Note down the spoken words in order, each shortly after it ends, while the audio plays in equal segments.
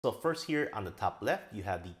So first here on the top left, you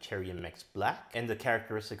have the Cherry MX Black, and the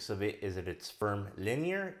characteristics of it is that it's firm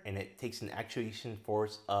linear and it takes an actuation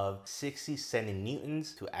force of 60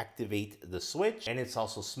 cm to activate the switch, and it's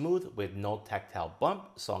also smooth with no tactile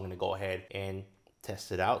bump. So I'm gonna go ahead and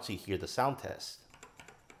test it out so you hear the sound test.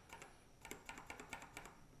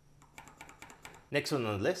 Next one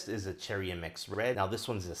on the list is the Cherry MX Red. Now this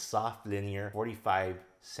one's a soft linear 45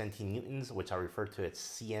 centinewtons, which I refer to as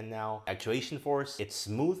CN now. Actuation force, it's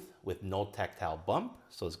smooth with no tactile bump.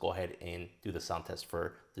 So let's go ahead and do the sound test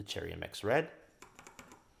for the Cherry MX Red.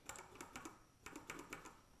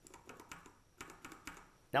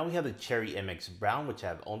 Now we have the Cherry MX Brown, which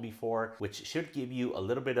I've owned before, which should give you a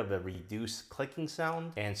little bit of a reduced clicking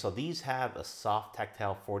sound. And so these have a soft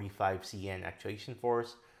tactile 45 CN actuation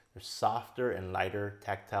force. They're softer and lighter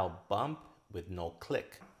tactile bump with no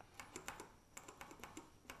click.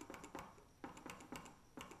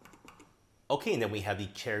 Okay, and then we have the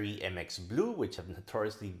Cherry MX Blue, which have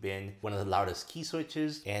notoriously been one of the loudest key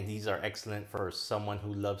switches. And these are excellent for someone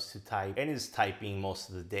who loves to type and is typing most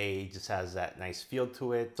of the day. It just has that nice feel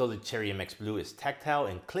to it. So the Cherry MX Blue is tactile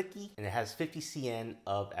and clicky, and it has 50 CN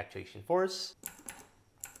of actuation force.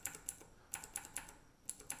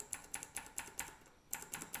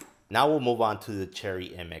 Now we'll move on to the Cherry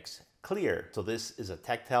MX Clear. So this is a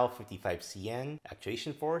tactile 55 CN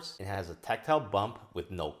actuation force. It has a tactile bump with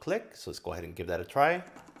no click. So let's go ahead and give that a try.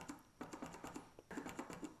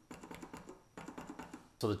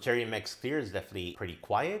 So the Cherry MX Clear is definitely pretty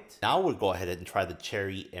quiet. Now we'll go ahead and try the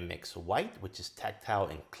Cherry MX White, which is tactile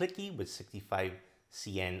and clicky with 65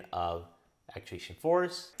 CN of actuation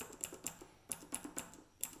force.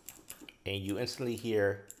 And you instantly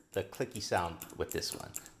hear the clicky sound with this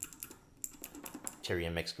one. Cherry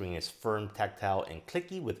MX Green is firm, tactile, and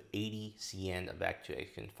clicky with 80 CN of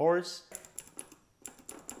actuation force.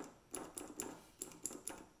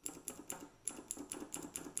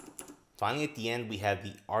 Finally, at the end, we have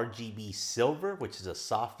the RGB Silver, which is a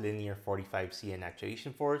soft linear 45 CN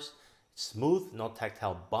actuation force. Smooth, no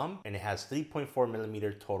tactile bump, and it has 3.4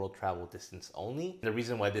 millimeter total travel distance only. And the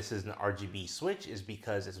reason why this is an RGB switch is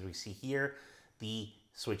because, as we see here, the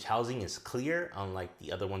switch housing is clear, unlike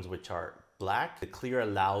the other ones which are black. The clear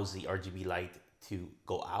allows the RGB light to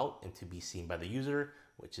go out and to be seen by the user,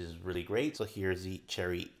 which is really great. So here's the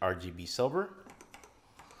Cherry RGB Silver.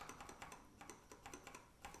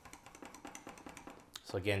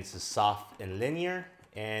 So again, this is soft and linear,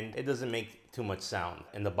 and it doesn't make too much sound.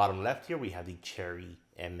 In the bottom left here, we have the Cherry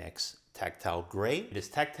MX Tactile Gray. It is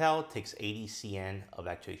tactile, takes 80 CN of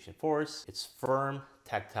actuation force. It's firm,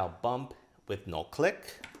 tactile bump with no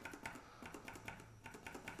click.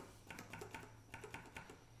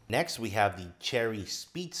 Next, we have the Cherry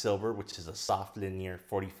Speed Silver, which is a soft linear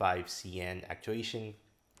 45 CN actuation.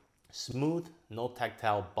 Smooth, no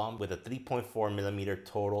tactile bump with a 3.4 millimeter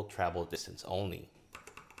total travel distance only.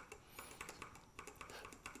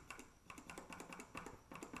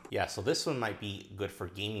 Yeah, so this one might be good for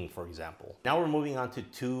gaming, for example. Now we're moving on to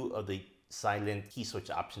two of the silent key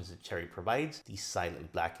switch options that Cherry provides, the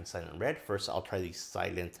Silent Black and Silent Red. First, I'll try the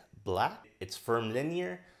Silent Black. It's firm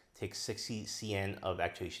linear, takes 60 CN of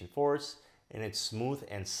actuation force, and it's smooth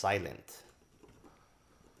and silent.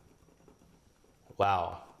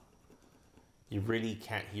 Wow. You really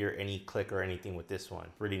can't hear any click or anything with this one.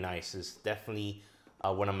 Really nice. It's definitely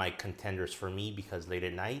one of my contenders for me because late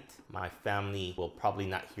at night, my family will probably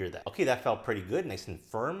not hear that. Okay, that felt pretty good, nice and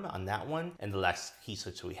firm on that one. And the last key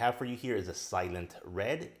switch we have for you here is a Silent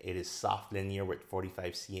Red. It is soft linear with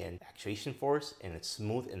 45 CN actuation force, and it's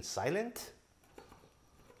smooth and silent.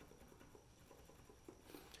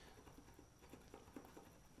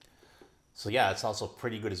 So yeah, it's also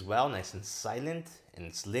pretty good as well, nice and silent, and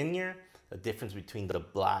it's linear. The difference between the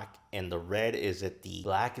black and the red is that the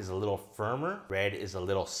black is a little firmer, red is a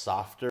little softer.